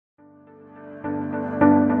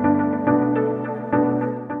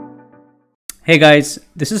Hey guys,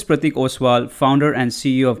 this is Pratik Oswal, founder and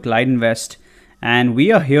CEO of Glide Invest, and we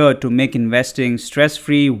are here to make investing stress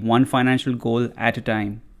free, one financial goal at a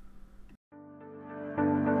time.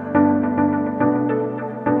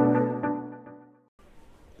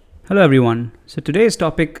 Hello everyone. So today's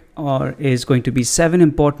topic is going to be 7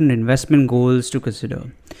 important investment goals to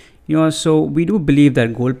consider. So we do believe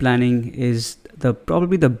that goal planning is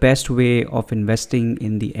probably the best way of investing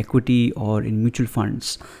in the equity or in mutual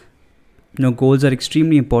funds. Goals are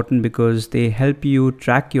extremely important because they help you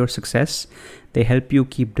track your success, they help you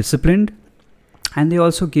keep disciplined, and they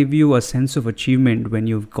also give you a sense of achievement when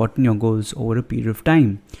you've gotten your goals over a period of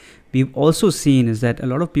time. We've also seen is that a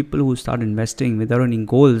lot of people who start investing without any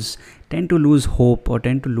goals tend to lose hope or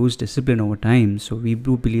tend to lose discipline over time. So we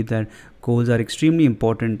do believe that goals are extremely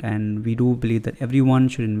important, and we do believe that everyone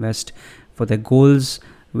should invest for their goals,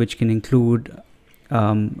 which can include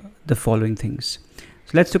the following things.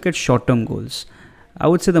 So let's look at short-term goals. I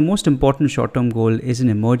would say the most important short-term goal is an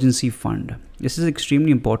emergency fund. This is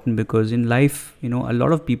extremely important because in life, a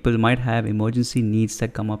lot of people might have emergency needs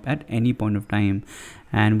that come up at any point of time.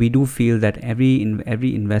 And we do feel that every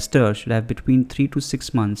investor should have between 3 to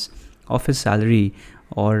 6 months of his salary,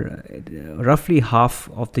 or roughly half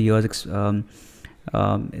of the year's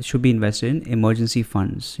should be invested in emergency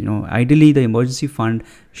funds. Ideally the emergency fund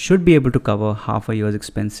should be able to cover half a year's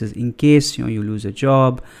expenses in case you lose a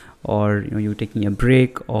job, or you're taking a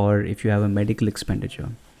break, or if you have a medical expenditure.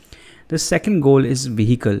 The second goal is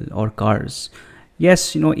vehicle or cars.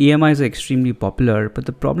 Yes, EMIs are extremely popular, but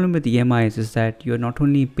the problem with EMIs is that you're not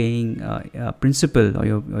only paying principal,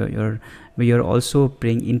 or you're also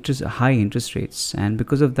paying high interest rates, and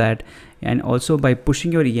because of that, and also by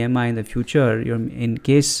pushing your EMI in the future, in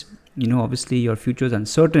case obviously your future is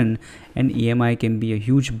uncertain, and EMI can be a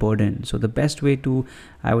huge burden. So the best way to,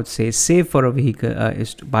 I would say, save for a vehicle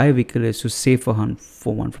is to buy a vehicle, is to save for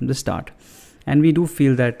one from the start. And we do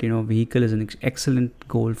feel that vehicle is an excellent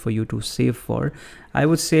goal for you to save for. I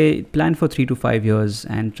would say plan for 3 to 5 years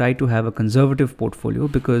and try to have a conservative portfolio,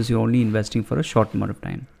 because you're only investing for a short amount of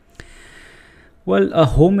time. Well, a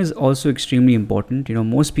home is also extremely important.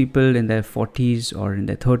 Most people in their 40s or in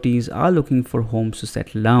their 30s are looking for homes to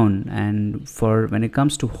settle down. And when it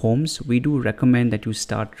comes to homes, we do recommend that you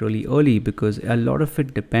start really early, because a lot of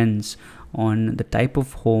it depends on the type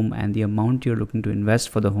of home and the amount you're looking to invest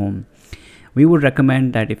for the home. We would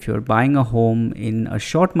recommend that if you're buying a home in a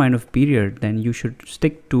short amount of period, then you should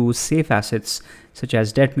stick to safe assets such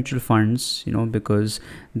as debt mutual funds, because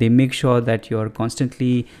they make sure that you're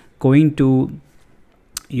constantly going to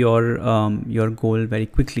your goal very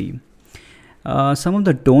quickly. Some of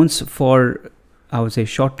the don'ts for, I would say,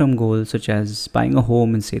 short-term goals such as buying a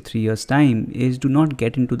home in say 3 years time is do not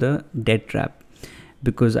get into the debt trap,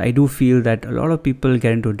 because I do feel that a lot of people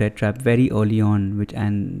get into a debt trap very early on,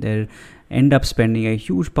 and they end up spending a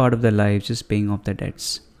huge part of their lives just paying off their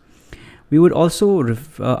debts. We would also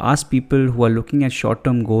ask people who are looking at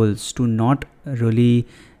short-term goals to not really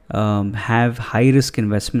have high-risk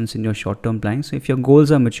investments in your short-term planning. So if your goals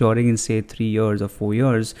are maturing in say 3 years or 4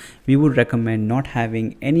 years, we would recommend not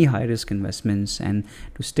having any high-risk investments, and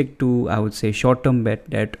to stick to, I would say, short-term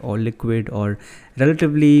debt or liquid or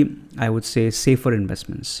relatively, I would say, safer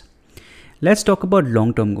investments. Let's talk about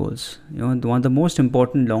long-term goals. One of the most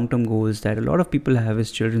important long-term goals that a lot of people have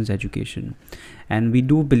is children's education. And we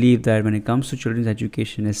do believe that when it comes to children's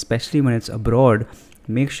education, especially when it's abroad,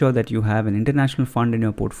 make sure that you have an international fund in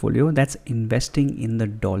your portfolio that's investing in the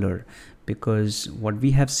dollar. Because what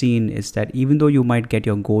we have seen is that even though you might get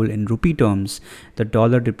your goal in rupee terms, the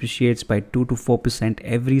dollar depreciates by 2 to 4%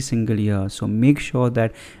 every single year. So make sure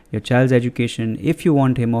that your child's education, if you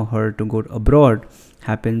want him or her to go abroad,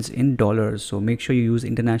 happens in dollars. So make sure you use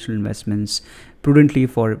international investments prudently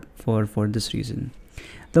for this reason.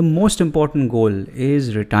 The most important goal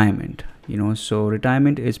is retirement. So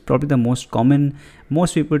retirement is probably the most common.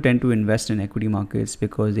 Most people tend to invest in equity markets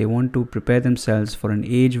because they want to prepare themselves for an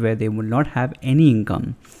age where they will not have any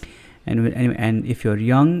income. And if you're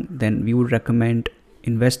young, then we would recommend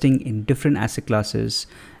investing in different asset classes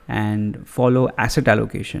and follow asset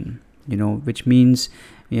allocation, which means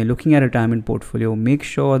looking at a retirement portfolio, make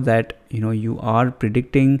sure that you are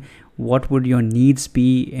predicting what would your needs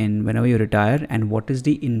be in whenever you retire, and what is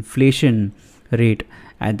the inflation rate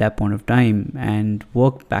at that point of time, and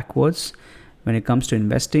work backwards. When it comes to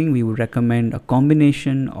investing, we would recommend a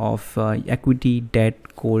combination of equity, debt,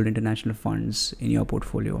 gold, international funds in your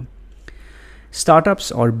portfolio.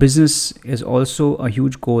 Startups or business is also a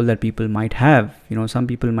huge goal that people might have. Some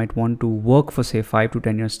people might want to work for say 5 to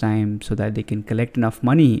 10 years time so that they can collect enough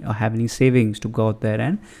money or have any savings to go out there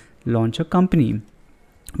and launch a company.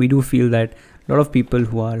 We do feel that a lot of people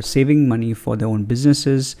who are saving money for their own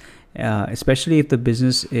businesses, especially if the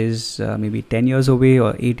business is maybe 10 years away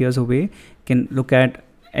or 8 years away, can look at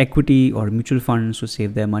equity or mutual funds to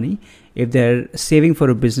save their money. If they're saving for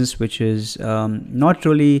a business which is not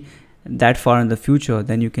really that far in the future,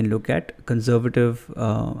 then you can look at conservative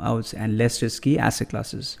and less risky asset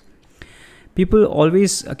classes. People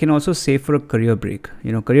always can also save for a career break.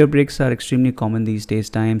 Career breaks are extremely common these days.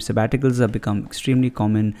 Sabbaticals have become extremely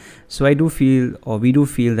common. So we do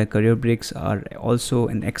feel that career breaks are also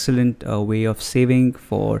an excellent way of saving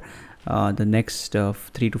for the next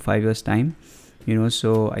 3 to 5 years time.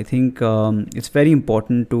 So I think it's very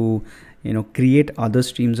important to create other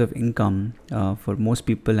streams of income for most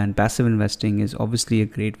people, and passive investing is obviously a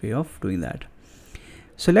great way of doing that.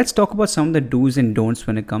 So let's talk about some of the do's and don'ts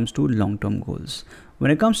when it comes to long-term goals.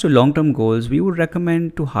 When it comes to long-term goals, we would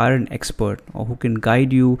recommend to hire an expert or who can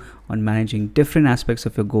guide you on managing different aspects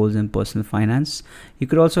of your goals in personal finance. He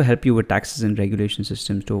could also help you with taxes and regulation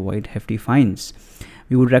systems to avoid hefty fines.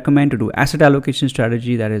 We would recommend to do asset allocation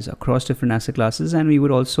strategy that is across different asset classes, and we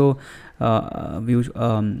would also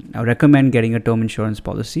recommend getting a term insurance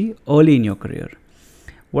policy early in your career.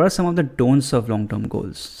 What are some of the don'ts of long-term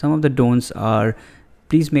goals? Some of the don'ts are: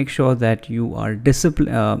 please make sure that you are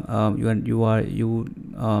disciplined.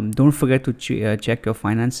 Don't forget to check your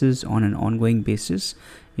finances on an ongoing basis.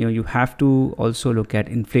 You have to also look at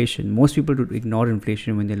inflation. Most people do ignore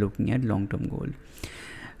inflation when they're looking at long-term goal.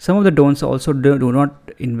 Some of the don'ts also: do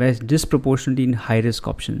not invest disproportionately in high-risk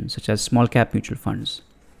options such as small cap mutual funds.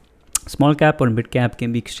 Small cap or mid cap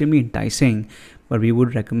can be extremely enticing, but we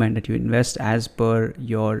would recommend that you invest as per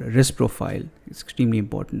your risk profile. It's extremely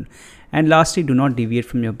important. And lastly, do not deviate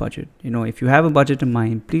from your budget. If you have a budget in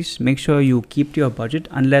mind, please make sure you keep to your budget,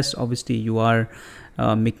 unless obviously you are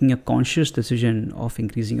making a conscious decision of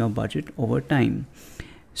increasing your budget over time.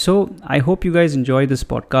 So I hope you guys enjoy this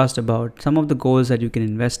podcast about some of the goals that you can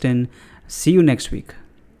invest in. See you next week.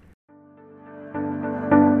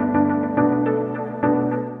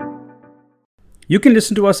 You can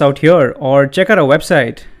listen to us out here or check out our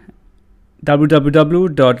website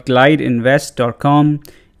www.glideinvest.com.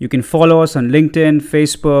 You can follow us on LinkedIn,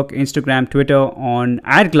 Facebook, Instagram, Twitter on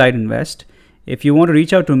 @GlideInvest. If you want to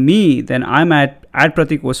reach out to me, then I'm at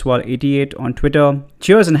Pratik Oswal 88 on Twitter.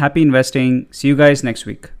 Cheers and happy investing. See you guys next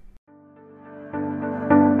week.